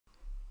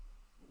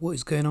What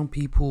is going on,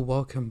 people?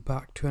 Welcome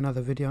back to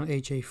another video on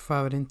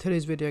AJ5, and in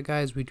today's video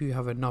guys we do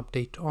have an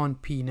update on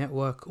P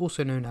Network,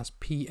 also known as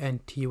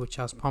PNT, which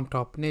has pumped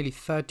up nearly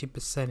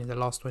 30% in the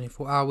last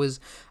 24 hours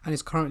and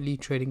is currently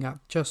trading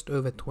at just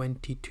over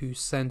 22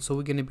 cents. So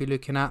we're going to be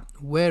looking at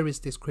where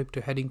is this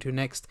crypto heading to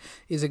next.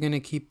 Is it going to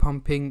keep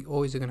pumping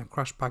or is it going to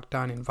crash back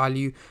down in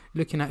value?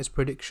 Looking at its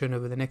prediction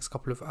over the next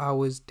couple of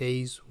hours,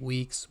 days,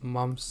 weeks,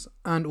 months,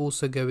 and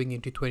also going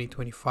into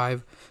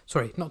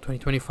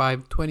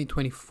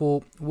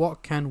 2024.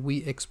 What can we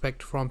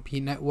expect from P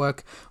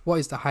Network? What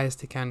is the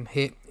highest it can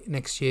hit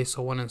next year,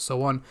 so on and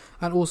so on,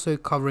 and also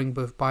covering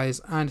both buyers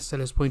and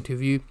sellers point of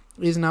view.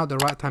 Is now the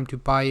right time to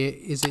buy it?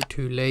 Is it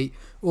too late?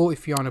 Or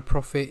if you're on a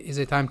profit, is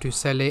it time to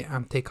sell it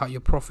and take out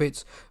your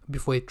profits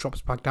before it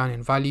drops back down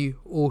in value,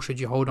 or should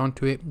you hold on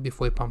to it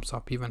before it pumps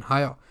up even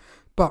higher?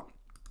 But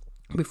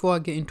before I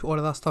get into all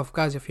of that stuff,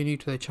 guys, if you're new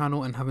to the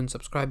channel and haven't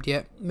subscribed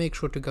yet, make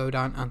sure to go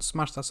down and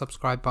smash that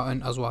subscribe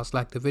button, as well as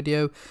like the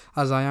video,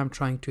 as I am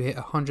trying to hit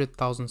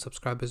 100,000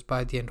 subscribers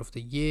by the end of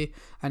the year.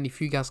 And if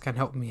you guys can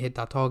help me hit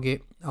that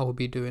target, I will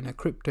be doing a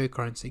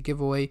cryptocurrency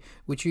giveaway,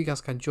 which you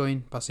guys can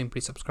join by simply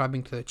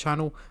subscribing to the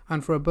channel,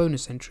 and for a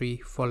bonus entry,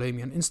 follow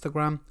me on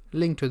Instagram.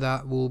 Link to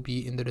that will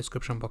be in the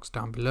description box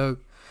down below.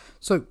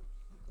 So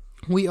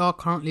we are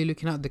currently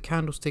looking at the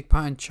candlestick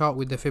pattern chart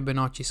with the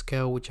Fibonacci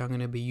scale, which I'm going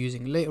to be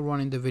using later on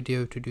in the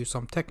video to do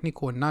some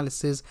technical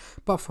analysis.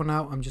 But for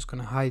now, I'm just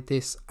going to hide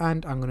this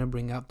and I'm going to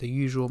bring out the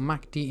usual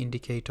MACD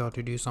indicator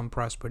to do some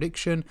price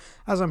prediction,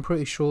 as I'm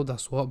pretty sure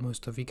that's what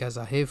most of you guys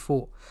are here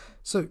for.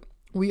 So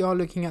we are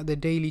looking at the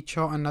daily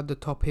chart, and at the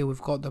top here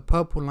we've got the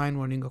purple line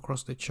running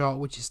across the chart,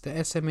 which is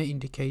the SMA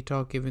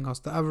indicator, giving us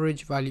the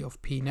average value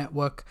of P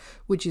Network,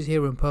 which is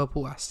here in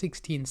purple at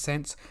 16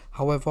 cents.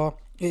 However,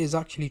 it is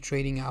actually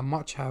trading at a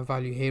much higher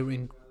value here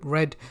in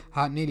red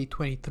at nearly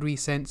 23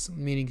 cents,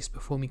 meaning it's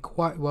performing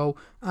quite well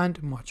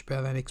and much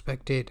better than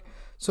expected.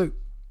 So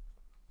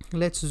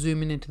let's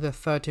zoom in into the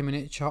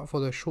 30-minute chart for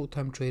the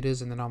short-term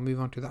traders, and then I'll move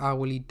on to the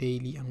hourly,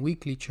 daily and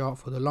weekly chart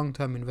for the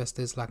long-term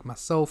investors like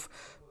myself.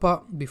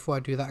 But before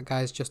I do that,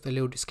 guys, just a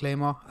little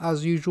disclaimer.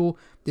 As usual,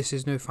 this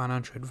is no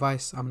financial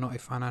advice. I'm not a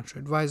financial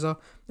advisor.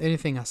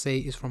 Anything I say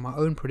is from my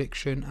own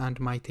prediction and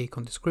my take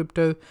on this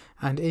crypto,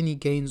 and any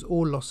gains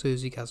or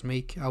losses you guys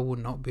make, I will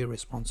not be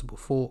responsible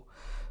for.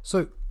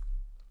 So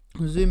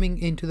zooming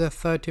into the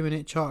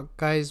 30-minute chart,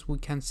 guys, we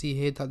can see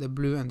here that the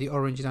blue and the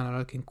orange line are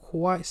looking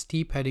quite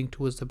steep, heading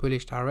towards the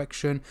bullish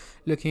direction.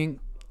 Looking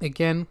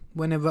again,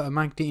 whenever a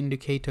MACD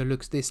indicator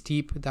looks this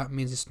steep, that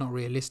means it's not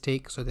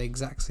realistic, so the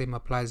exact same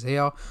applies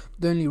here.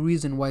 The only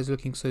reason why it's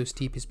looking so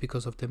steep is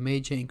because of the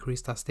major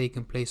increase that's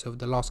taken place over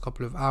the last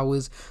couple of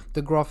hours.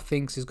 The graph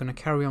thinks it's going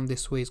to carry on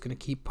this way, it's going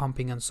to keep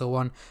pumping and so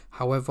on.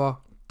 However,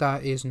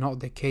 that is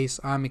not the case.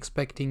 I'm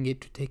expecting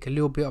it to take a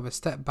little bit of a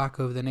step back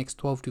over the next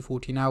 12 to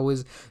 14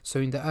 hours. So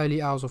in the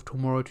early hours of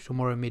tomorrow to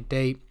tomorrow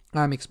midday,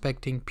 I'm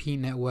expecting P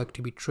Network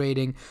to be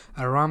trading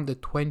around the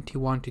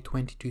 21 to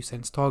 22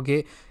 cents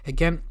target.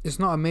 Again, it's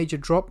not a major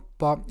drop,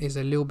 but it's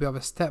a little bit of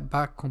a step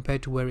back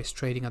compared to where it's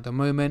trading at the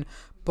moment.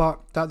 But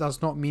that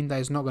does not mean that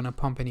it's not going to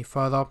pump any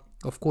further.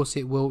 Of course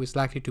it will. It's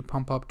likely to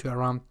pump up to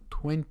around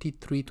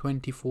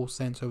 23-24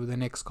 cents over the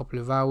next couple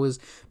of hours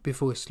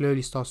before it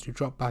slowly starts to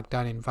drop back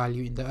down in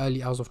value in the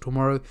early hours of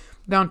tomorrow,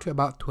 down to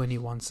about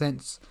 21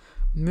 cents.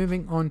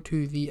 Moving on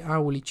to the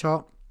hourly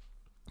chart.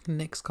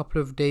 Next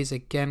couple of days,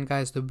 again,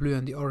 guys, the blue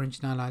and the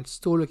orange line are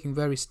still looking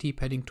very steep,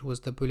 heading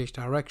towards the bullish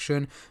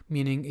direction,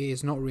 meaning it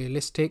is not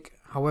realistic.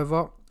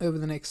 However, over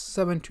the next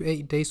 7 to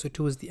 8 days, so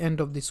towards the end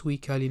of this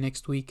week, early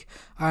next week,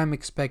 I am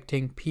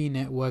expecting P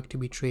Network to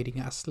be trading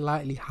at a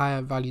slightly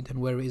higher value than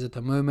where it is at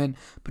the moment.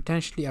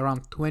 Potentially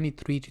around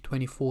 23 to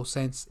 24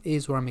 cents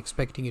is where I'm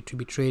expecting it to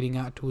be trading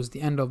at towards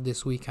the end of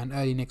this week and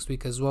early next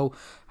week as well.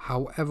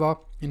 However,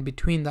 in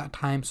between that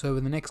time, so over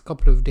the next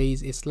couple of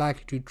days, it's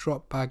likely to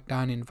drop back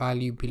down in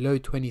value below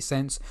 20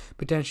 cents,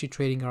 potentially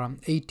trading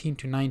around 18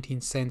 to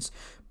 19 cents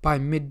by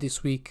mid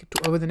this week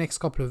to over the next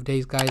couple of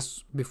days,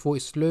 guys, before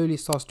it slowly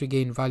starts to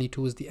gain value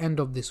towards the end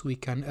of this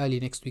week and early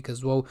next week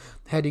as well,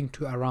 heading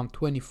to around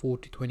 24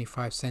 to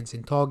 25 cents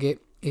in target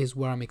is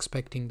where I'm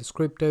expecting this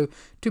crypto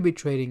to be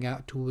trading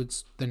at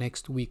towards the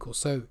next week or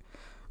so.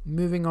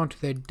 Moving on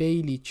to the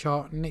daily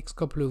chart, next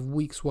couple of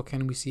weeks, what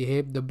can we see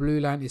here? The blue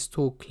line is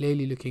still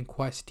clearly looking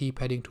quite steep,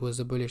 heading towards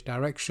the bullish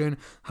direction.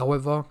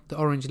 However, the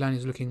orange line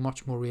is looking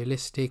much more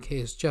realistic. It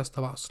is just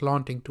about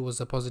slanting towards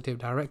the positive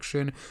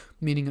direction,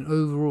 meaning an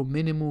overall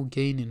minimal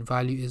gain in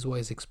value is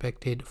what is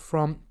expected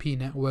from P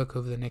Network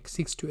over the next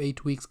 6 to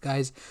 8 weeks,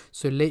 guys.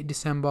 So late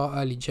December,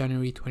 early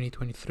January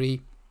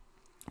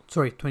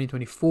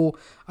 2024,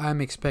 I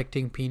am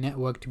expecting P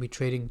Network to be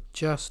trading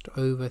just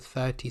over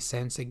 30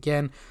 cents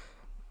again.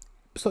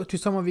 So to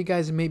some of you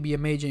guys it may be a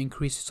major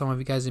increase, to some of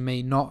you guys it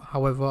may not.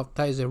 However,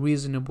 that is a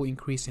reasonable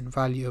increase in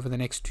value over the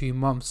next 2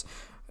 months,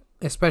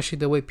 especially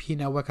the way P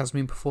Network has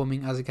been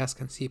performing. As you guys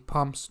can see,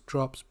 pumps,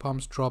 drops,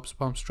 pumps, drops,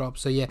 pumps,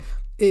 drops. So yeah,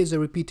 it is a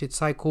repeated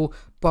cycle,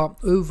 but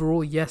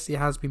overall, yes, it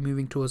has been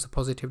moving towards a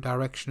positive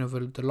direction over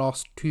the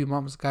last 2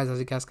 months, guys. As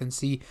you guys can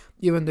see,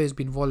 even though it's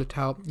been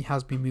volatile, it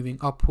has been moving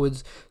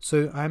upwards.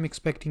 So I'm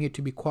expecting it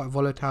to be quite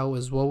volatile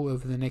as well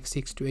over the next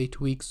 6 to 8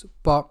 weeks,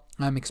 but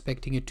I'm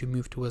expecting it to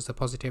move towards a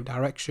positive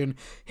direction,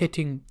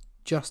 hitting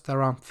just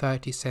around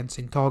 30 cents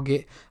in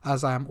target,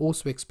 as I am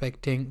also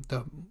expecting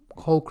the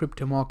whole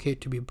crypto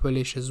market to be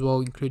bullish as well,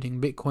 including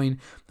Bitcoin.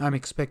 I'm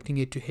expecting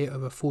it to hit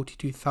over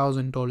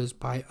 $42,000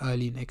 by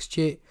early next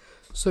year.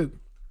 So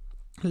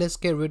let's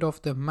get rid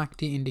of the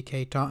MACD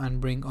indicator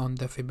and bring on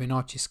the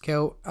Fibonacci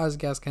scale. As you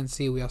guys can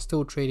see, we are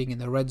still trading in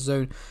the red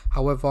zone.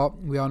 However,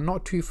 we are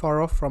not too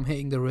far off from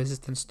hitting the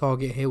resistance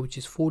target here, which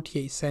is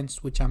 48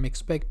 cents, which I'm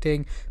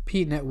expecting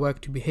Pnt Network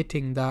to be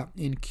hitting that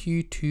in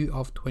Q2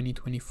 of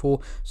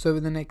 2024. So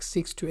in the next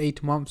 6 to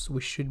 8 months,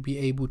 we should be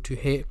able to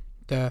hit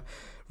the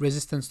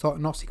resistance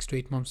not 6 to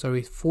 8 months,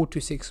 sorry, 4 to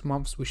 6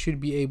 months, we should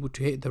be able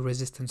to hit the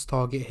resistance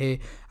target here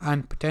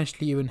and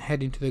potentially even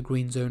head into the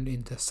green zone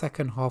in the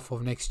second half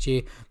of next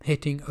year,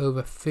 hitting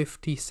over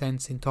 50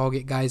 cents in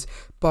target, guys.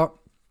 But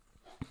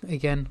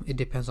again, it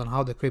depends on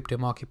how the crypto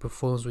market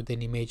performs with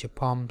any major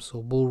pumps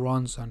or bull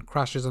runs and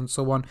crashes and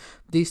so on.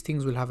 These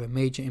things will have a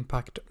major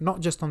impact,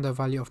 not just on the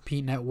value of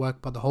Pnt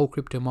Network, but the whole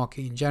crypto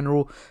market in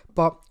general.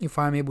 But if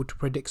I'm able to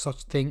predict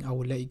such thing, I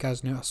will let you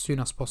guys know as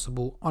soon as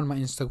possible on my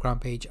Instagram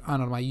page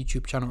and on my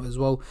YouTube channel as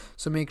well.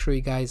 So make sure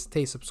you guys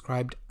stay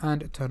subscribed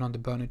and turn on the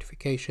bell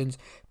notifications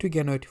to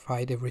get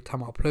notified every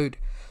time I upload.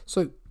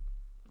 So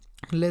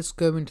let's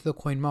go into the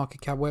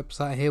CoinMarketCap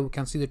website. Here we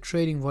can see the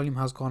trading volume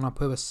has gone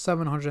up over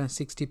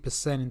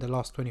 760% in the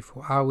last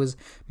 24 hours,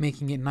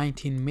 making it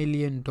 $19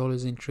 million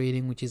in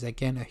trading, which is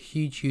again a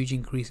huge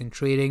increase in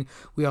trading.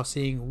 We are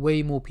seeing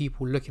way more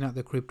people looking at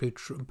the crypto,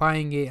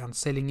 buying it and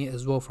selling it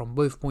as well from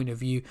both point of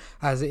view,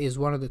 as it is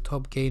one of the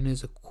top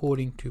gainers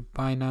according to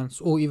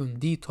Binance, or even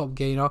the top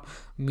gainer,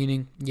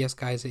 meaning yes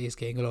guys, it is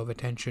getting a lot of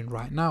attention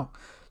right now.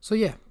 So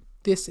yeah,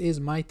 this is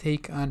my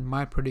take and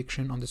my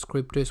prediction on this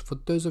cryptos. For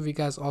those of you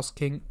guys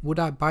asking, would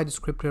I buy this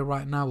crypto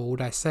right now or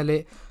would I sell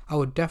it? I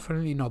would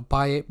definitely not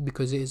buy it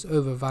because it is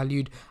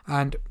overvalued,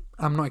 and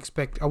I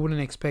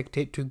wouldn't expect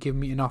it to give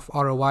me enough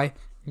ROI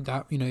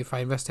that, you know, if I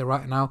invest it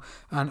right now.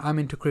 And I'm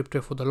into crypto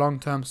for the long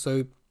term,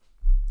 so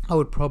I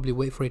would probably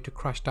wait for it to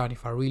crash down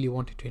if I really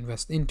wanted to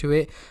invest into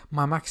it.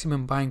 My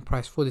maximum buying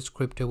price for this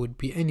crypto would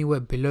be anywhere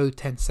below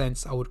 10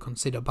 cents. I would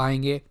consider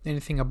buying it.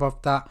 Anything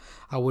above that,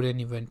 I wouldn't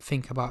even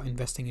think about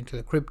investing into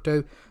the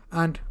crypto.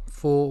 And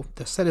for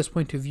the seller's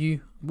point of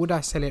view, would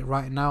I sell it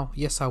right now?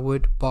 Yes, I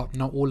would, but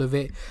not all of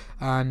it.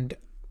 And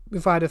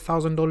if I had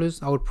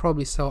 $1,000, I would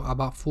probably sell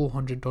about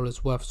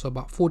 $400 worth, so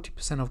about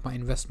 40% of my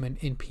investment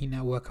in Pnt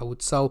Network I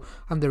would sell,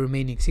 and the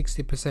remaining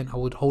 60% I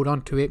would hold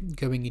on to it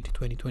going into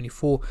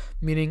 2024,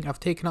 meaning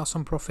I've taken out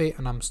some profit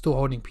and I'm still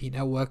holding Pnt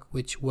Network,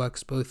 which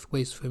works both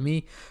ways for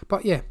me.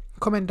 But yeah,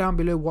 comment down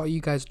below, what are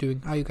you guys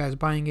doing? Are you guys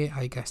buying it?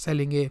 Are you guys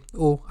selling it?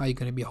 Or are you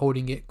going to be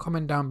holding it?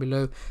 Comment down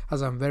below,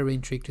 as I'm very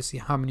intrigued to see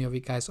how many of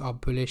you guys are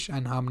bullish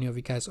and how many of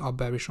you guys are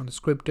bearish on this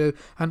crypto.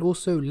 And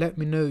also let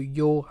me know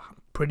your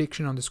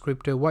prediction on this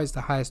crypto. What is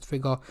the highest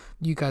figure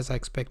you guys are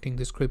expecting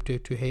this crypto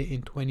to hit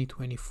in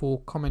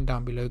 2024? Comment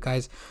down below,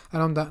 guys.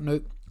 And on that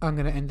note, I'm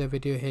going to end the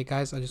video here,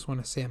 guys. I just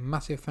want to say a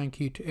massive thank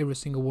you to every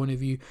single one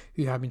of you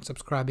who have been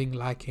subscribing,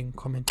 liking,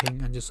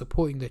 commenting, and just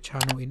supporting the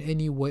channel in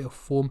any way or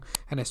form,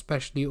 and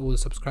especially all the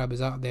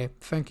subscribers out there.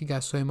 Thank you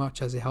guys so much,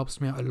 as it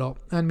helps me out a lot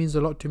and means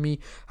a lot to me,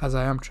 as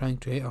I am trying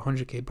to hit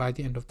 100k by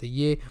the end of the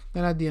year.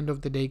 And at the end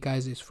of the day,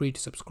 guys, it's free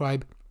to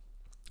subscribe.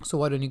 So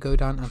why don't you go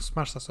down and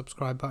smash that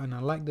subscribe button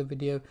and like the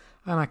video,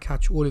 and I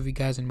catch all of you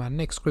guys in my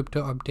next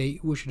crypto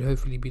update, which should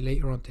hopefully be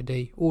later on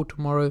today or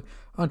tomorrow.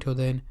 Until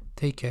then,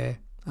 take care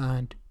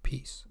and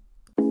peace.